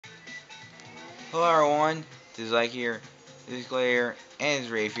Hello everyone, this is Ike here, this is Clay here, and this is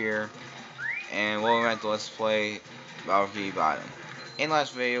Rafe here, and welcome back to Let's Play Bikini Bottom. In the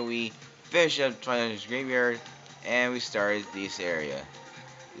last video, we finished up Twilight Graveyard, and we started this area,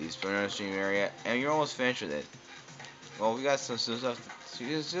 the Splinter Stream area, and you're almost finished with it. Well, we got some stuff,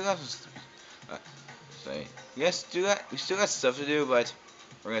 we still got some, sorry, we still got stuff to do, but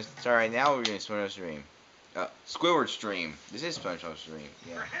we're gonna start right now. We're gonna Splinter Stream. Squidward Stream. This is Splinter Stream,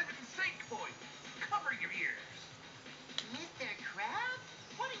 yeah. For heaven's sake, boy, cover your ears. Mr. Krabs,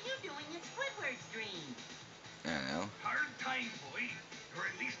 what are you doing in Squidward's dream? I don't know. Hard time, boy, or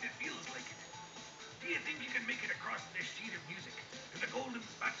at least it feels like it. Do you think you can make it across this sheet of music to the golden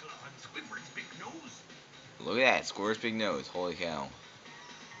spatula on Squidward's big nose? Look at that, Squidward's big nose. Holy cow.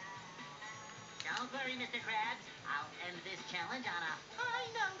 Don't worry, Mr. Krabs. I'll end this challenge on a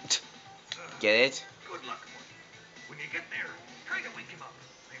high note. Get it? Good luck, boy. When you get there, try to wake him up.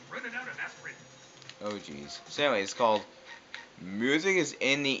 I'm running out of aspirin. Oh jeez. So anyway, it's called Music is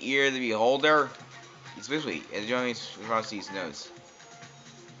in the Ear of the Beholder. It's basically it's going across these notes.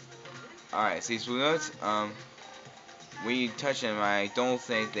 Alright, so these blue notes, when you touch them, I don't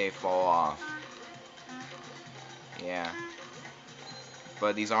think they fall off. Yeah.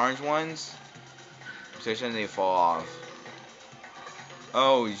 But these orange ones, touch them, they fall off.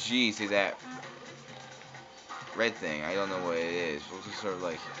 Oh jeez, see that red thing? I don't know what it is. It's just sort of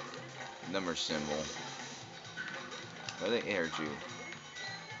like number symbol. What did they hurt you?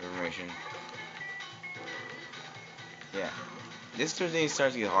 Information. Yeah. This thing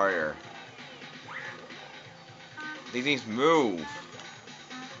starts to get harder. These things move.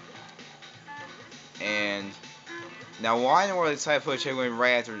 And now why in the world they decided to put a checkpoint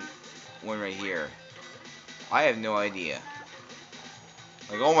right after one right here? I have no idea.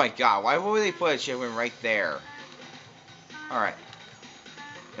 Like, oh my god, why would they put a checkpoint right there? Alright.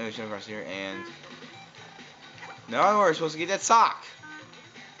 Let me jump across here and now we're supposed to get that sock.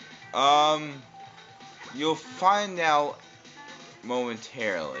 You'll find out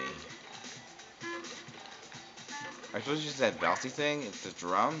momentarily. Are you supposed to use that bouncy thing? It's the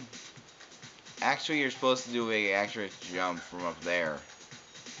drum? Actually, you're supposed to do a accurate jump from up there.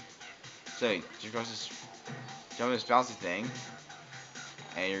 So, you're supposed to jump this bouncy thing,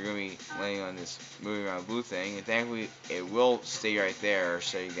 and you're gonna be laying on this moving around blue thing, and thankfully it will stay right there,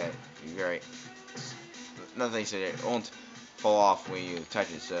 so you right. Nothing said it won't fall off when you touch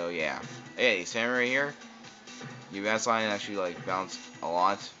it. So yeah. Hey, stand right here. You bounce line actually like bounce a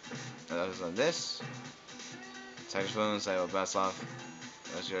lot. That was on this. Saxophones I will bounce off.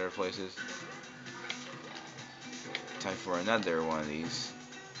 Those the other places. Time for another one of these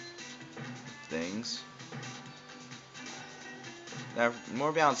things. Now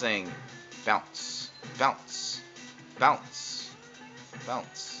more bouncing. Bounce. Bounce. Bounce.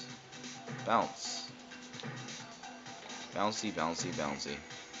 Bounce. Bounce. Bouncy, bouncy, bouncy.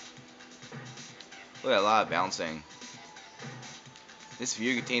 Look at a lot of bouncing. This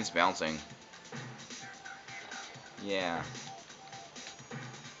view contains bouncing. Yeah.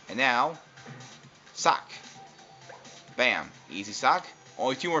 And now, sock. Bam. Easy sock.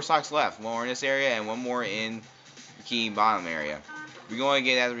 Only 2 more socks left. One more in this area and one more in Bikini Bottom area. We're going to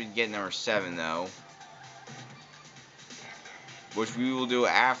get after we get number 7 though. Which we will do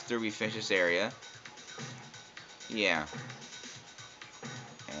after we finish this area. Yeah.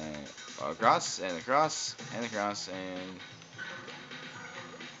 And across, and across, and across, and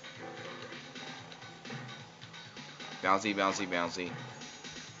bouncy, bouncy, bouncy.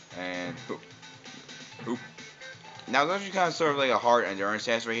 And hoop. Hoop. Now those are kind of sort of like a hard endurance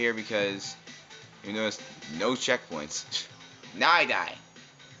test right here because you notice no checkpoints. Now I die.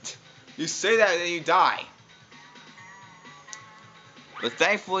 You say that and then you die. But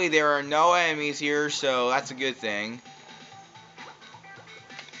thankfully there are no enemies here, so that's a good thing.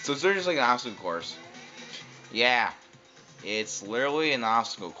 So it's just like an obstacle course. Yeah. It's literally an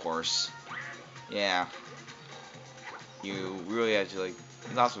obstacle course. Yeah. You really have to like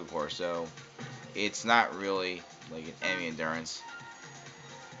it's an obstacle course, so it's not really like an enemy endurance.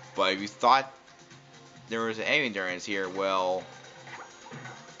 But if you thought there was an enemy endurance here, well,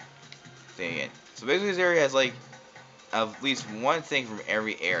 dang it. So basically this area has like at least one thing from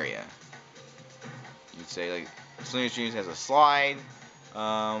every area. You'd say like Slinger Streams has a slide.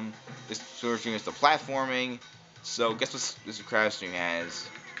 This Slinger Stream is the platforming. So guess what this Krabs Stream has?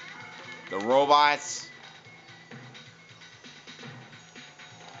 The robots.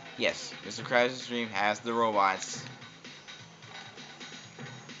 Yes, Mr. Krabs Stream has the robots.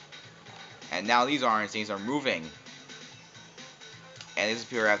 And now these orange things are moving. And they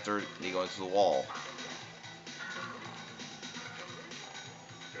disappear after they go into the wall.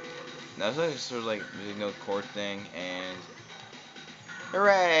 That's like sort of like music note chord thing, and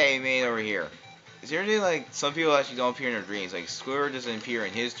hooray, made it over here. Is there anything like some people actually don't appear in their dreams? Like Squidward doesn't appear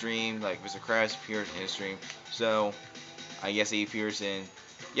in his dream, like Mr. Krabs appears in his dream. So I guess he appears in.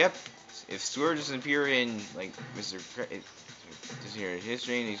 Yep. If Squidward doesn't appear in like Mr. Doesn't appear in his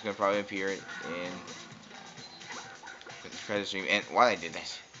dream, he's gonna probably appear in Mr. Krabs' dream. And why I did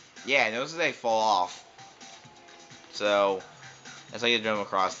this? Yeah, those they fall off. So that's how you jump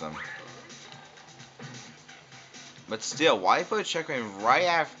across them. But still, why put a checkpoint right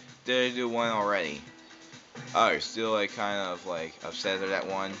after they do one already? Oh, you're still like kind of like upset at that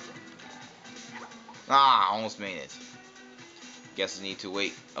one. Ah, almost made it. Guess I need to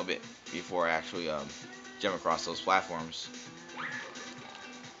wait a bit before I actually jump across those platforms.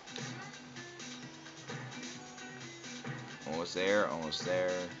 Almost there, almost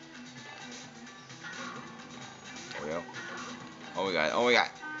there. There we go. Oh my god, oh my god.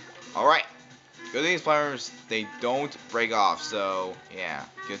 Alright. Good thing these platforms, they don't break off, so yeah,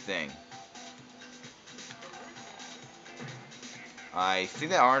 good thing. I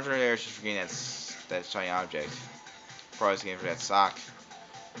think that orange right there is just for getting that shiny object. Probably just getting for that sock.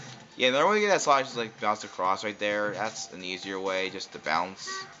 Yeah, the only way to get that sock is just like bounce across right there. That's an easier way just to bounce.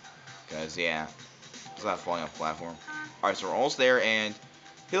 Because, yeah, it's not falling off the platform. Alright, so we're almost there, and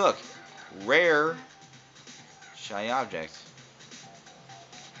hey, look, rare shiny object.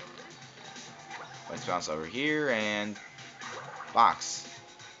 Let's bounce over here, and box.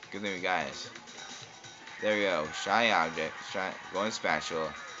 Good thing we got it. There we go, shiny object, golden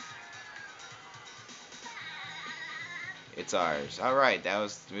spatula. It's ours. Alright, that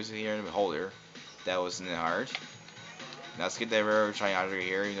was the music here in the holder. That wasn't hard. Now let's get that rare shiny object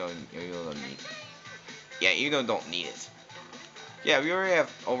here. You don't need. Yeah, you don't need it. Yeah, we already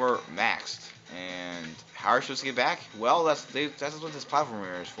have over maxed. And how are we supposed to get back? Well, that's what this platform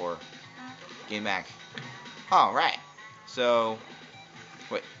here is for. Getting back. Alright. So,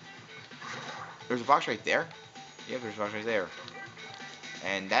 wait. There's a box right there? Yep, there's a box right there.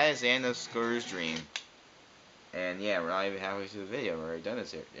 And that is the end of Squidward's dream. And yeah, we're not even halfway through the video. We're already done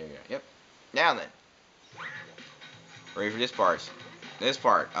this here. There you go. Yep. Now then. Ready for this part.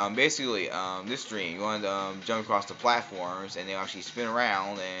 Basically, this dream, you want to jump across the platforms, and they'll actually spin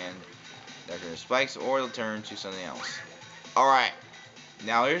around, and they'll turn to spikes, or they'll turn to something else. Alright,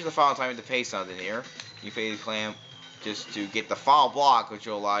 now here's the final time you have to pay something here. You pay the clam just to get the final block, which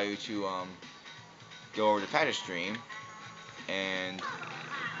will allow you to go over the Patch stream. And,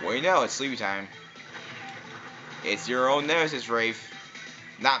 well, you know, it's sleepy time. It's your own nemesis, Rafe.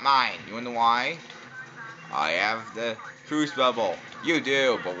 Not mine. You wanna know why? I have the cruise bubble. You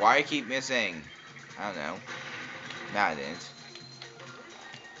do, but why I keep missing? I don't know. Nah, I didn't.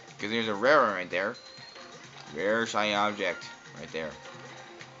 Because there's a rare one right there. Rare shiny object right there.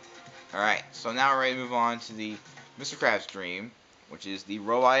 Alright, so now we're ready to move on to the Mr. Krabs dream, which is the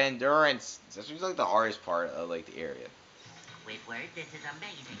robot endurance. That's actually like the hardest part of like the area. Squidward, this is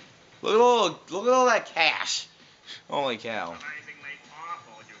amazing. Look at all that cash. Holy cow. Amazingly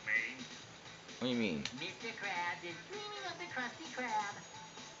awful, you mean? What do you mean? Mr. Krabs is dreaming of the Krusty Krab.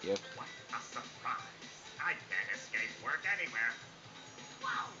 Yep. What a surprise. I can't escape work anywhere.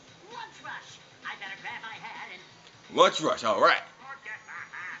 Wow, lunch rush. I better grab my hat and... Lunch rush, alright. Forget the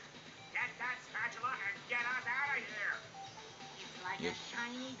hat. Get that spatula and get us out of here. It's like Yep. a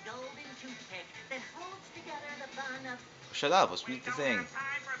shiny golden toothpick that holds together the fun of... Shut up, let's We read the don't thing. have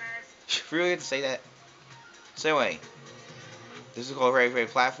time for this. Really get to say that? So anyway, this is called Great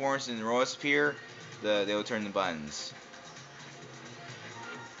Platforms, and the robots appear, they will turn the buttons.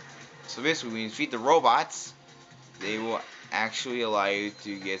 So basically, when you defeat the robots, they will actually allow you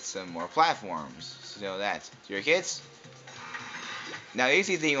to get some more platforms. So you know that. So your kids. Now the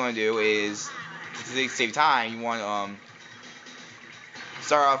easy thing you want to do is to save time. You want to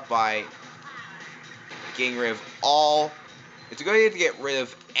start off by getting rid of all. It's a good idea to get rid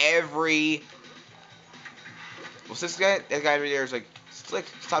of every. Well, since that guy right there is like, Slick,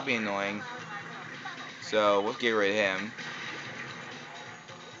 stop being annoying. So let's get rid of him.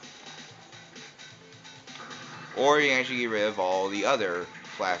 Or you can actually get rid of all the other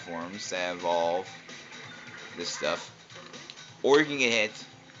platforms that involve this stuff. Or you can get hit.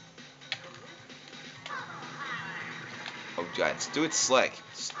 Oh god, stupid Slick.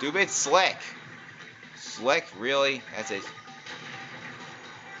 Stupid Slick! Slick, really? That's it.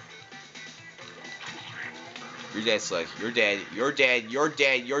 You're dead, Slick. You're dead. You're dead. You're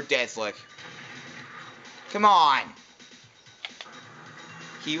dead. You're dead, Slick. Come on!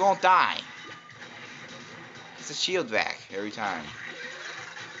 He won't die. It's a shield back every time.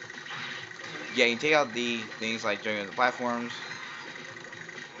 Yeah, you can take out the things like jumping on the platforms.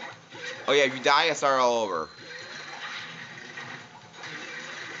 Oh yeah, if you die, I start all over.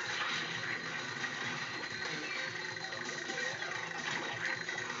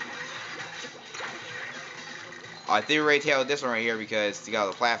 I think we already tailed this one right here because you got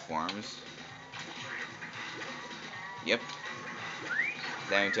all the platforms. Yep.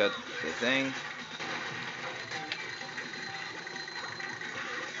 Then to the thing.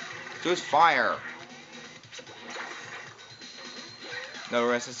 So it's fire. No, we're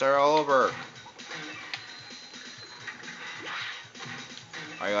gonna start all over.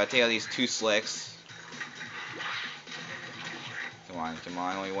 Alright, gotta take out these two slicks. Come on, come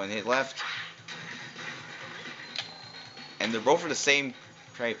on, only one hit left. And they're both for the same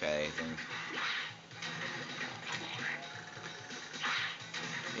tripod, I think.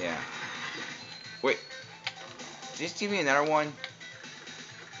 Yeah. Wait. Did you just give me another one?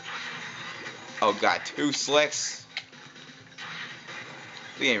 Oh god, two slicks.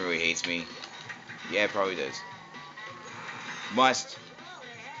 The game really hates me. Yeah, it probably does. Must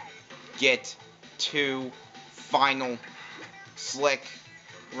get to final slick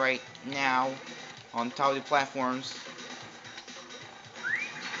right now on top of the platforms.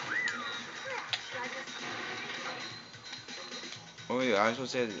 Oh yeah, I was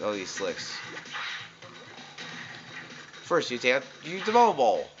supposed to hit all these slicks. First, you take out, use the bubble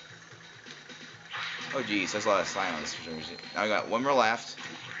ball. Oh geez, that's a lot of silence for some reason. Now I got one more left.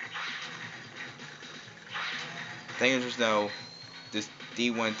 Thank you, there's no this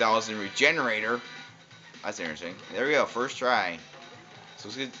D1000 regenerator. That's interesting. There we go, first try. So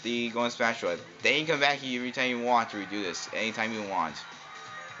let's get the Golden Spatula. Then you come back here every time you want to redo this. Anytime you want.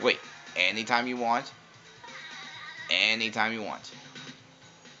 Wait, anytime you want. Anytime you want.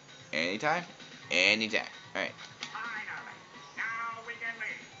 Anytime? Anytime. Alright. Finally. Now we can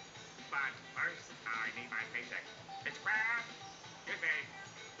leave. But first, I need my paycheck. It's Crab. Good day.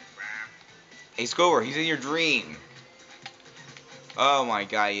 It's Crab. Hey, Scover, he's in your dream. Oh my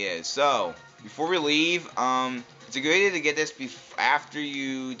god, he is. So, before we leave, it's a good idea to get this after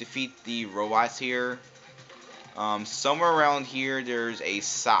you defeat the robots here. Somewhere around here, there's a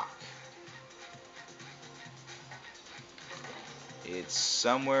sock. It's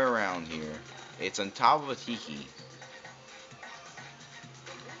somewhere around here. It's on top of a tiki.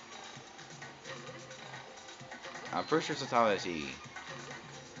 I'm pretty sure it's on top of a tiki.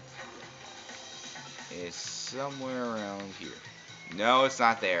 It's somewhere around here. No, it's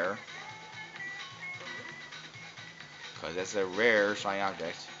not there. Because that's a rare shiny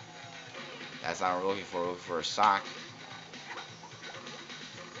object. That's not what we're looking for. We're looking for a sock.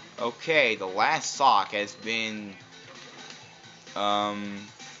 Okay, the last sock has been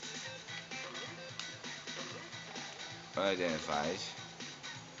unidentified.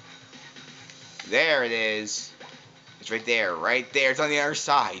 There it is. It's right there. Right there. It's on the other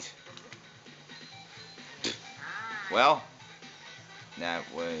side. Well, that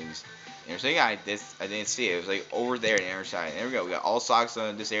was interesting. I didn't see it. It was like over there on the other side. There we go. We got all socks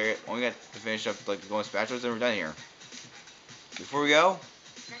on this area. Only got to finish up like the Golden Spatulas, and we're done here. Before we go,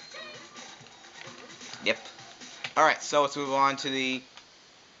 yep. All right. So let's move on to the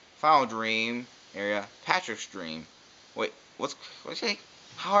final dream area, Patrick's dream. Wait, what's it?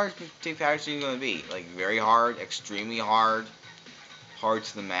 How hard is Patrick's dream going to be? Like very hard, extremely hard, hard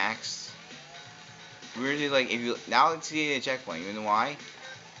to the max. We're usually like if you now let's see a checkpoint. You know why?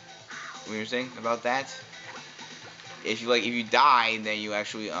 What you're saying about that? If you die, then you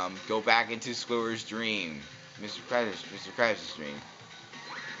actually go back into Squirrel's dream, Mr. Krabs' dream.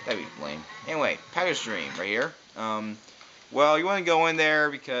 That'd be lame. Anyway, Patrick's dream right here. Well, you want to go in there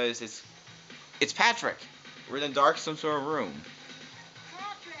because it's Patrick. We're in the dark, some sort of room.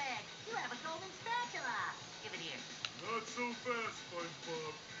 Patrick, you have a golden spatula. Give it here. Not so fast,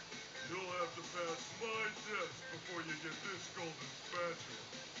 Spongebob. You'll have to pass my test before you get this golden spatula.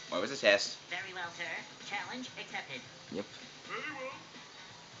 What was the test? Very well, sir. Challenge accepted. Yep. Very well.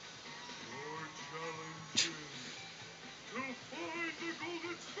 Your challenge is to find the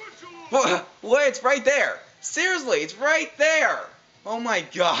golden spatula. What? What? It's right there. Seriously, it's right there. Oh my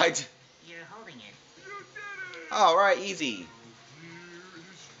god. You're holding it. You did it. All right, easy. So here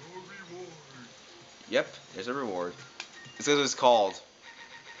is your reward. Yep, there's a reward. This is what it's called.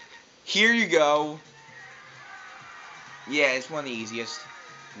 Here you go. Yeah, it's one of the easiest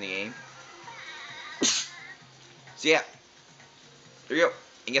in the game. So yeah, there you go.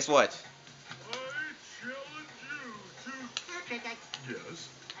 And guess what? I challenge you to... Patrick, Yes,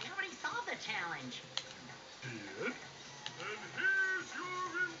 I already saw the challenge. did? And here's your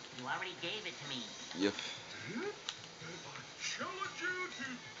reward. You already gave it to me. Yep. Did? And I challenge you to...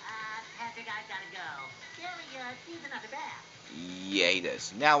 Patrick, I've got to go. Gary, needs another bath. Yeah, he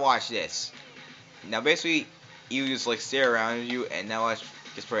does. Now watch this. Now basically, you just like stare around you, and now watch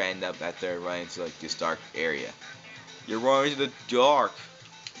this probably end up after running into like this dark area. You're running into the dark.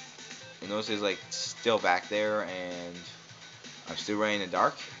 And notice it's like still back there, and I'm still running in the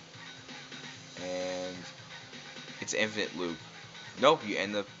dark. And it's an infinite loop. Nope, you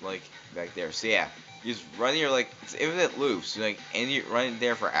end up like back there. So yeah, you just running your like it's infinite loops. Like and you're running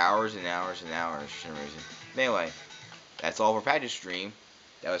there for hours and hours and hours for some reason. But anyway, that's all for Patrick's stream.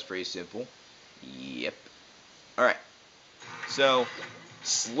 That was pretty simple. Yep. All right. So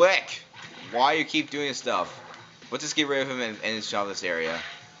Slick, why you keep doing this stuff? Let's just get rid of him and shove this area.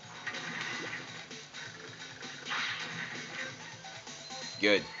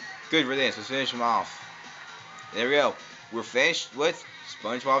 Good. Good riddance. Let's finish him off. There we go. We're finished with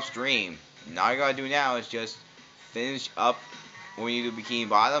SpongeBob's Dream. Now all you gotta do now is just finish up when you do Bikini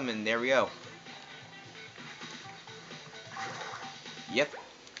Bottom, and there we go. Yep.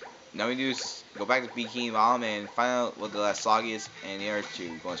 Now we do is go back to Bikini Bottom and find out what the last saga is and the other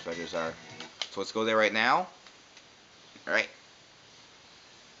two Golden Spatulas are. So let's go there right now. Alright.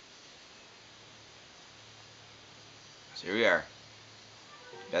 So here we are.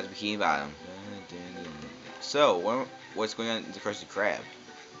 That's Bikini Bottom. So, what's going on in the Krusty Krab?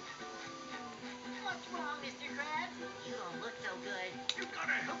 What's wrong, Mr. Krabs? You don't look so good. You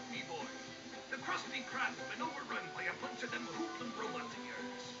gotta help me, boy. The Krusty Krab's been overrun by a bunch of them hoodlum robots of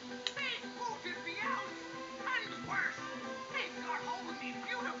yours. They booted me out! And worse, they've got hold of me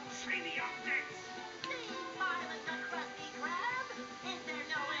beautiful shiny objects! Please silence the Krusty Krab. Is there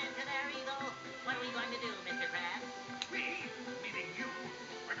no end to their evil? What are we going to do, Mr. Krabs? We, meaning you,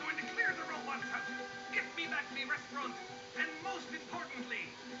 are going to clear the robots out, get me back me restaurant, and most importantly,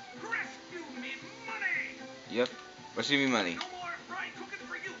 rescue me money! Yep. Rescue me money. No more fried cooking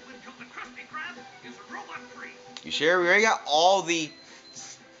for you until the Krusty Krab is robot-free. You sure? We already got all the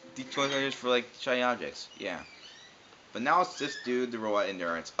 20 for like shiny objects. Yeah. But now let's just do the robot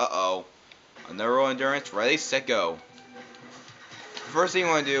endurance. Uh-oh. Another robot endurance. Ready, set, go. The first thing you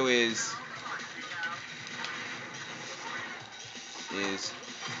want to do is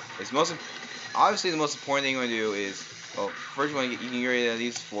most obviously the most important thing you want to do is, well, first you want to you can get rid of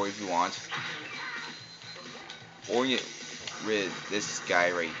these four if you want, or you get rid of this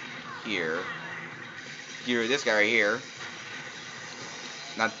guy right here. Get rid of this guy right here.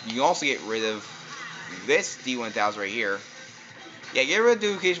 Now you can also get rid of this D1000 right here. Yeah, get rid of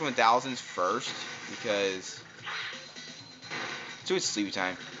duplication 1000s first because it's sleepy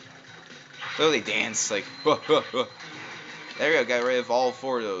time. So they dance like. There we go. Got rid of all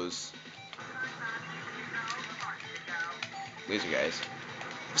four of those laser guys.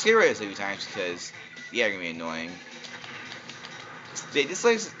 Let's get rid of sleepy times because yeah, they're gonna be annoying. This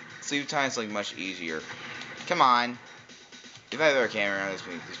like sleepy times like much easier. Come on. If I have a camera, this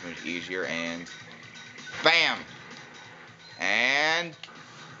makes this much easier. And bam, and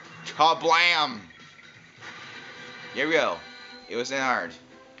kablam. Here we go. It wasn't hard.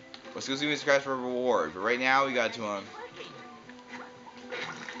 Let's go see Mr. Krabs for a reward. But right now we got to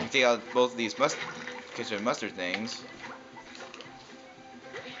we take out both of these kitchen mustard things.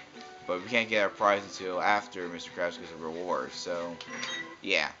 But we can't get our prize until after Mr. Krabs gets a reward. So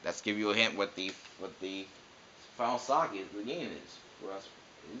yeah, that's give you a hint what the final saga is, the game is. For us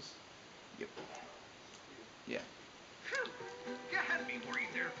is. Yep. Yeah. Phew. You had me worried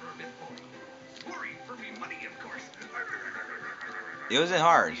there for a bit, boy. Worried for me money, of course. It wasn't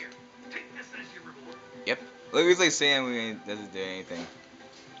hard. Here, take this as your reward. Yep. Look, it's like saying we doesn't do anything.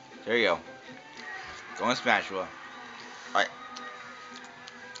 There you go. Golden Spatula. Alright.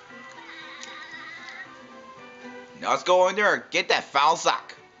 Now let's go in there and get that foul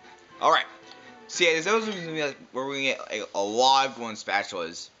sock. Alright. So yeah, this episode is going to be like where we get like, a lot of Golden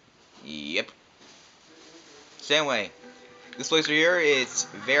Spatulas. Yep. So anyway, this place right here, it's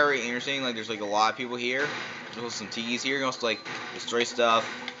very interesting. Like there's like a lot of people here. There's also some TVs here. You can also like destroy stuff.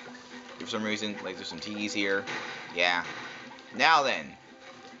 For some reason, like there's some TVs here. Yeah. Now then,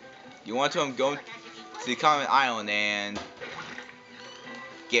 you want to go to the Common Island and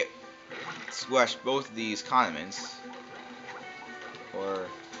get squash both of these condiments, or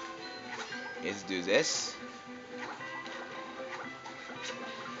is do this,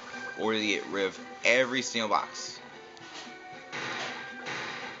 or to get rid of every single box.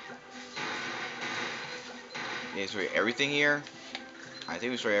 Yeah, destroy everything here. I think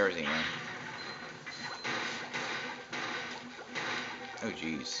we destroy everything here. Oh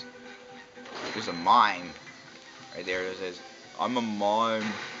jeez. There's a mime right there that says, "I'm a mime."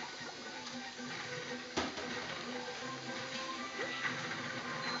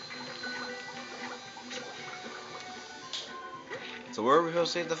 So where are we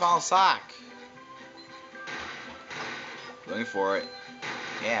supposed to get the final sock? Looking for it.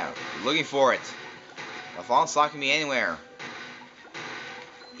 Yeah, looking for it. The final sock can be anywhere.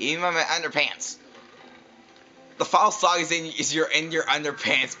 Even my underpants. The final sock is in your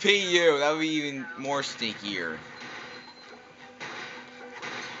underpants. PU. That would be even more sneakier.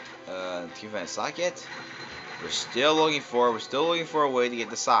 Can you find a sock yet? We're still looking for it. We're still looking for a way to get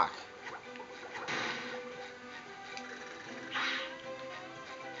the sock.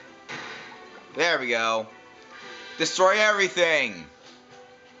 There we go. Destroy everything.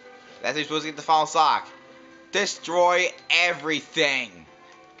 That's how you're supposed to get the final sock. Destroy everything.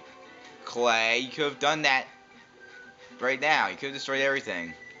 Clay, you could have done that right now. You could have destroyed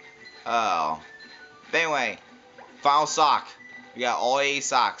everything. Oh. But anyway, final sock. We got all 80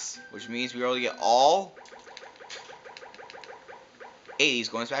 socks, which means we already get all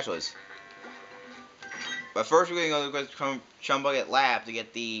 80s golden spatulas. But first, we're going to go to Chumbucket Lab to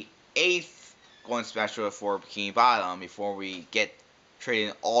get the 8th golden spatula for Bikini Bottom before we get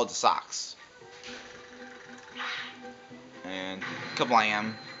trading all the socks. And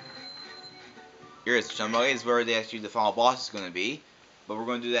kablam. Here's Chumbucket. This is where actually the final boss is going to be. But we're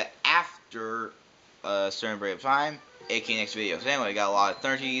going to do that after a certain period of time, aka next video. So anyway, we got a lot of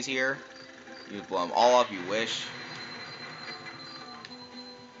Thunties here. You can blow them all up, you wish.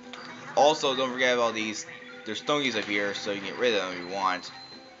 Also, don't forget about these. There's Thunties up here, so you can get rid of them if you want.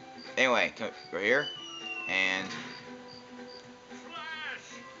 Anyway, come right here, and Flash!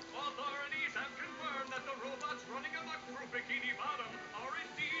 Authorities have confirmed that the robots running amok through Bikini Bottom are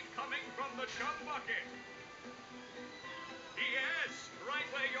indeed coming from the chum bucket. Yes, right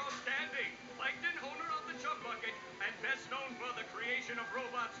where you're standing. Plankton, owner of the chum bucket, and best known for the creation of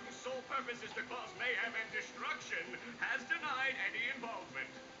robots whose sole purpose is to cause mayhem and destruction, has denied any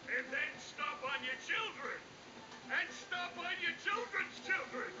involvement. And then stop on your children. And stop on your children's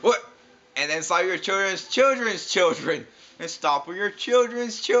children. what? And then stop your children's children. And stop with your children,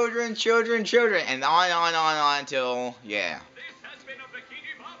 and on until, yeah. This has been a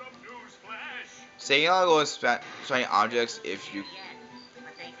Bikini Bottom news flash. Saying a lot of going shiny objects if you.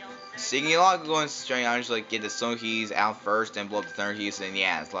 Seeing a lot of going shiny objects like get the stone keys out first, then blow up the thunder keys, and then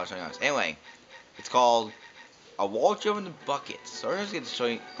yeah, it's a lot of shiny objects. Anyway, it's called a wall jump in the bucket. So we're gonna get the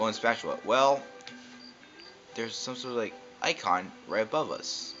shiny golden spatula. Well, there's some sort of like icon right above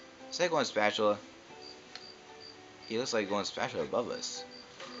us. Is that golden spatula? He looks like golden spatula above us.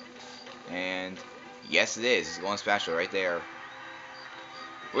 And yes, it is. It's golden spatula right there.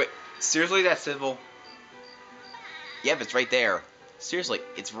 Wait, seriously, that simple? Yep, it's right there. Seriously,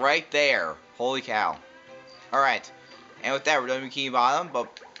 it's right there. Holy cow. Alright, and with that, we're done with Bikini Bottom,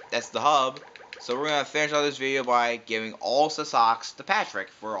 but that's the hub. So we're going to finish out this video by giving all the socks to Patrick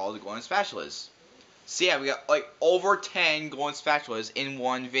for all the golden spatulas. So yeah, we got like over 10 golden spatulas in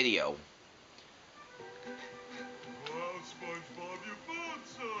one video. Wow, Spongebob, you found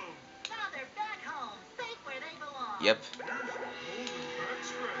some! Now they're back home, safe where they belong. Yep. Here's your golden back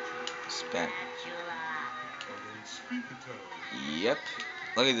scratcher. Spent. Spatula. And speak time. Yep.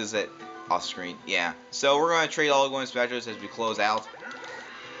 Look at this off screen. Yeah. So we're going to trade all the golden spatulas as we close out.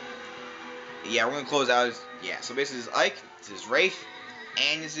 Yeah, we're going to close out. Yeah, so basically this is Ike, this is Rafe,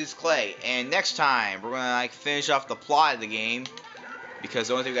 and this is Clay. And next time, we're going to like finish off the plot of the game. Because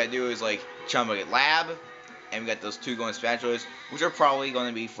the only thing we got to do is like Chumbucket Lab. And we got those 2 golden spatulas, which are probably going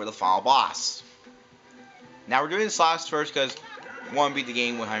to be for the final boss. Now we're doing the socks first because we want to beat the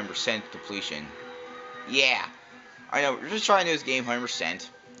game 100% completion. Yeah. I know, we're just trying to do this game 100%.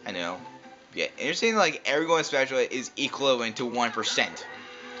 I know. Yeah, and you're saying like every golden spatula is equivalent to 1%.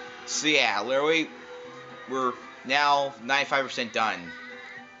 So yeah, literally, we're now 95% done.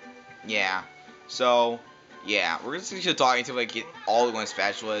 Yeah. So, yeah, we're just gonna talking until we get all the golden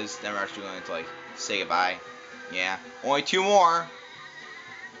spatulas. Then we're actually going to like say goodbye. Yeah. Only 2 more.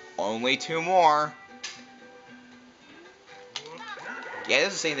 Only 2 more. Yeah, it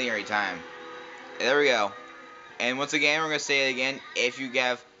does the same thing every time. There we go. And once again, we're going to say it again. If you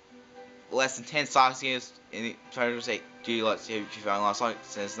have less than 10 socks against, and try to say, do you have you found a lost sock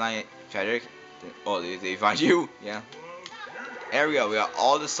since 9, Patrick? Oh, did they find you? Yeah. There we go. We got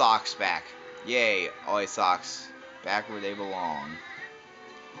all the socks back. Yay. All 8 socks. Back where they belong.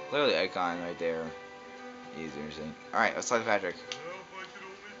 Look at the icon right there. Easy interesting. Alright, let's talk to Patrick. Now if I could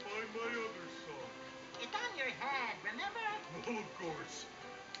only find my other sock. It's on your head, remember? Well, of course.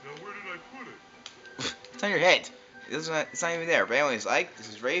 Now where did I put it? It's on your head. It's not even there. But anyways, Ike, this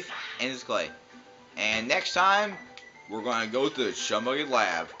is Rafe, and this is Clay. And next time, we're going to go to the Chumbucket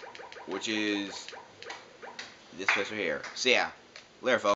Lab, which is this place right here. So yeah, later, folks.